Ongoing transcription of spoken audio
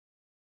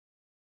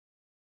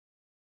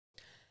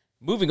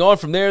Moving on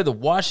from there, the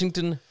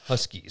Washington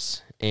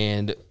Huskies.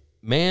 And,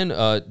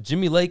 man,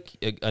 Jimmy Lake,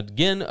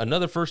 again,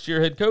 another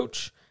first-year head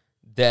coach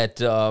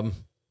that,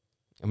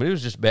 it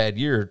was just a bad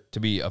year to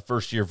be a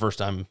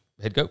first-time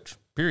head coach,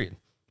 period,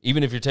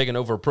 even if you're taking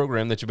over a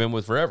program that you've been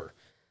with forever.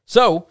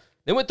 So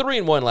they went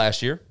 3-1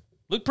 last year.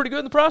 Looked pretty good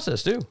in the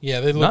process, too.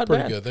 Yeah, they look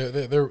pretty good.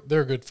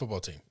 They're a good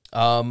football team.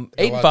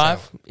 8-5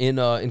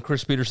 in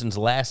Chris Peterson's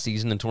last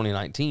season in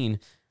 2019.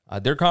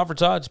 Their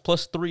conference odds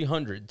plus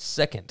 300,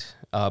 second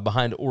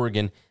behind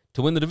Oregon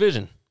to win the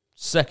division.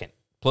 Second,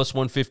 plus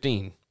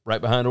 115,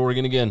 right behind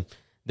Oregon again.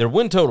 Their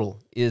win total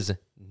is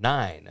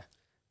 9,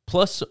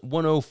 plus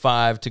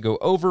 105 to go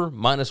over,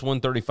 minus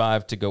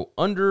 135 to go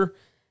under.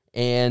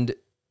 And,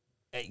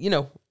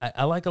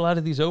 I like a lot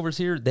of these overs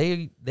here.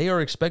 They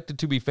are expected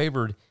to be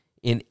favored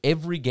in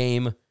every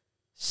game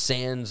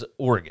sans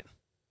Oregon.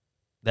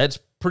 That's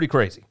pretty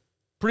crazy.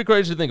 Pretty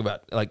crazy to think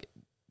about. Like,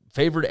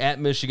 favored at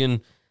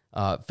Michigan,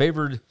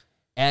 favored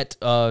at,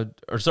 my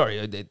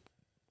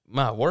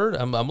word,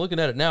 I'm looking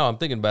at it now. I'm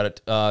thinking about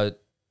it.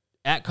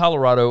 At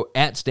Colorado,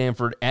 at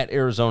Stanford, at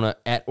Arizona,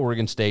 at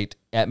Oregon State,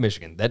 at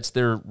Michigan. That's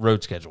their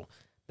road schedule.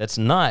 That's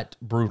not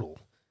brutal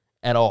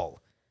at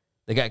all.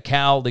 They got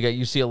Cal, they got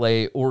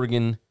UCLA,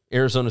 Oregon,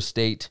 Arizona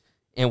State,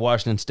 and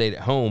Washington State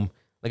at home.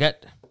 All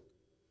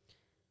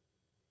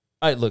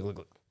right,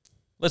 look.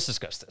 Let's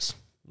discuss this.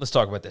 Let's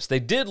talk about this. They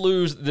did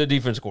lose the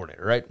defense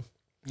coordinator, right?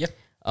 Yep.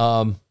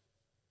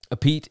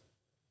 Pete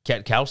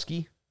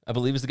Katkowski, I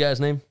believe is the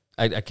guy's name.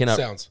 I cannot.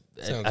 Sounds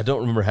I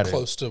don't remember how to.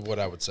 Close to what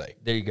I would say.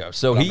 There you go.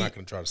 So I'm not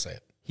going to try to say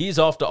it. He's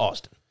off to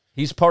Austin.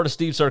 He's part of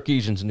Steve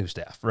Sarkisian's new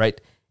staff, right?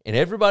 And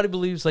everybody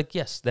believes, like,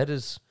 yes, that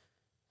is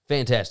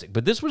fantastic.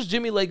 But this was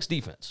Jimmy Lake's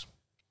defense,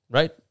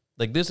 right?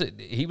 Like this,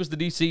 he was the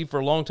DC for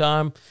a long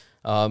time.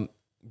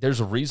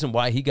 There's a reason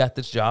why he got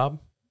this job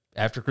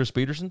after Chris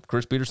Peterson.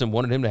 Chris Peterson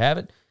wanted him to have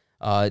it.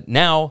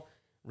 Now,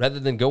 rather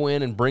than go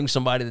in and bring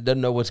somebody that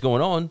doesn't know what's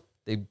going on,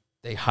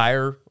 they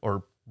hire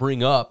or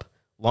bring up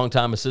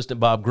longtime assistant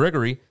Bob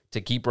Gregory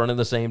to keep running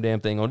the same damn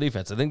thing on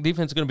defense. I think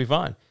defense is going to be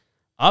fine.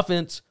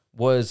 Offense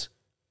was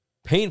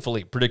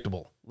painfully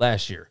predictable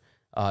last year.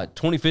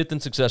 25th in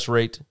success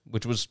rate,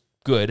 which was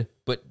good.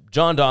 But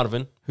John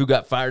Donovan, who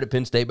got fired at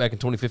Penn State back in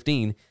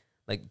 2015,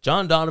 like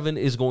John Donovan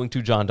is going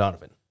to John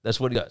Donovan. That's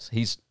what he does.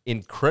 He's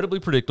incredibly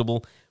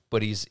predictable,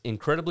 but he's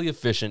incredibly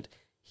efficient.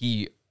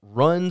 He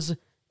runs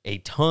a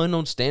ton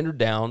on standard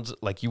downs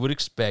like you would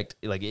expect.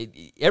 Like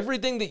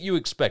everything that you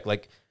expect.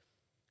 Like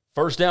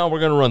first down, we're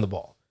going to run the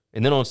ball.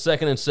 And then on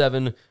 2nd and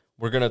 7,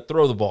 we're going to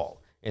throw the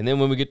ball. And then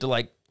when we get to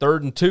like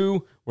 3rd and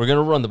 2, we're going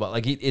to run the ball.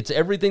 Like it's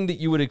everything that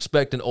you would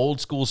expect an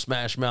old school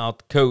smash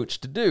mouth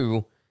coach to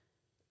do.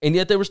 And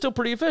yet they were still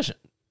pretty efficient.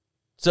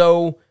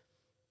 So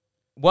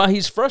while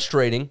he's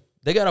frustrating,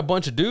 they got a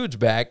bunch of dudes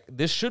back.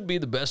 This should be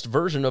the best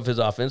version of his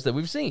offense that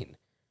we've seen.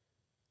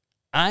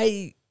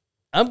 I'm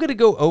going to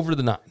go over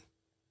the 9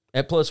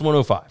 at plus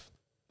 105.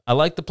 I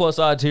like the plus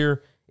odds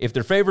here. If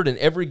they're favored in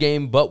every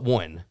game but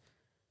one,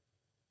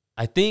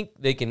 I think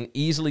they can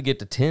easily get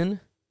to 10,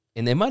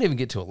 and they might even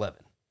get to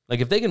 11. Like,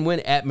 if they can win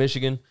at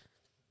Michigan,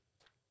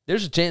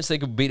 there's a chance they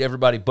could beat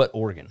everybody but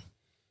Oregon.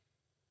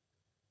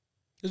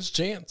 There's a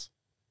chance.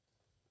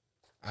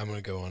 I'm going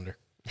to go under.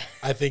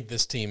 I think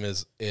this team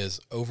is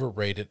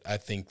overrated. I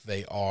think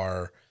they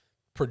are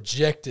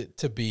projected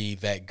to be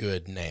that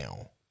good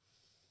now.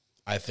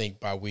 I think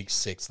by week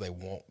 6 they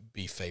won't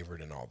be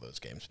favored in all those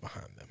games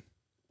behind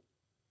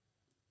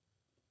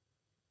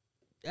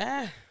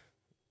them.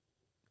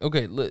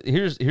 Okay,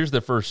 here's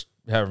the first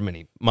however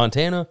many.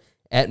 Montana,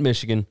 at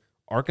Michigan,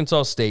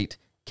 Arkansas State,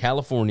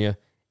 California,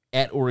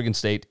 at Oregon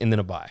State, and then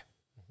a bye.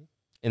 Mm-hmm.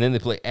 And then they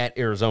play at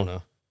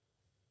Arizona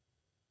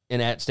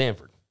and at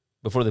Stanford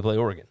before they play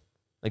Oregon.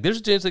 Like, there's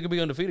a chance they could be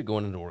undefeated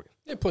going into Oregon.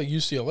 They play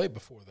UCLA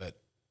before that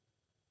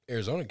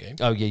Arizona game.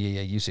 Oh,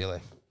 yeah, UCLA.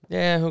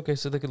 Yeah, okay,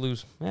 so they could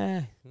lose.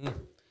 I'm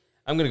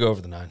going to go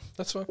over the 9.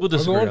 That's fine. We'll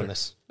disagree on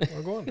this.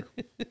 I'll go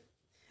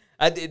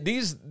under.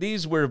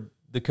 These where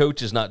the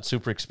coach is not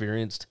super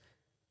experienced,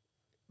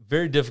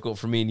 very difficult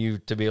for me and you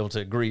to be able to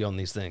agree on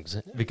these things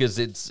because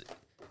it's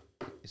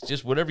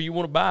just whatever you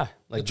want to buy.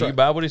 Like, do you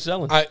buy what he's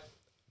selling?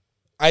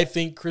 I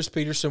think Chris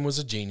Peterson was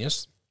a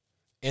genius,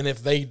 and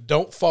if they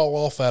don't fall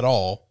off at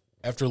all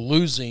after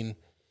losing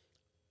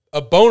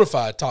a bona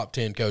fide top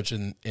 10 coach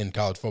in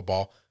college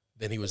football,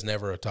 then he was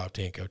never a top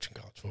 10 coach in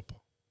college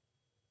football.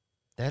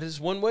 That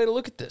is one way to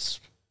look at this.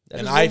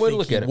 And I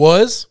think he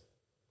was,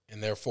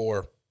 and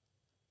therefore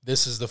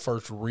this is the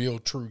first real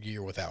true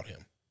year without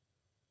him.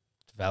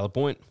 Valid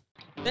point.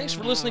 Thanks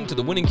for listening to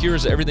the Winning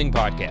Cures Everything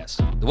podcast.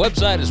 The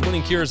website is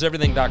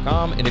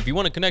winningcureseverything.com, and if you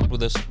want to connect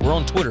with us, we're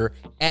on Twitter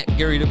at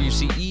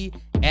GaryWCE,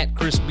 at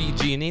Chris B.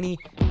 Giannini,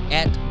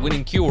 at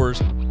Winning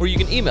Cures, or you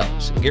can email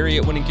us, Gary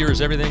at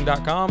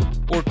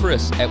winningcureseverything.com or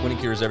Chris at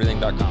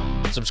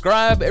winningcureseverything.com.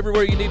 Subscribe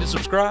everywhere you need to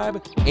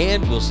subscribe,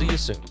 and we'll see you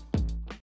soon.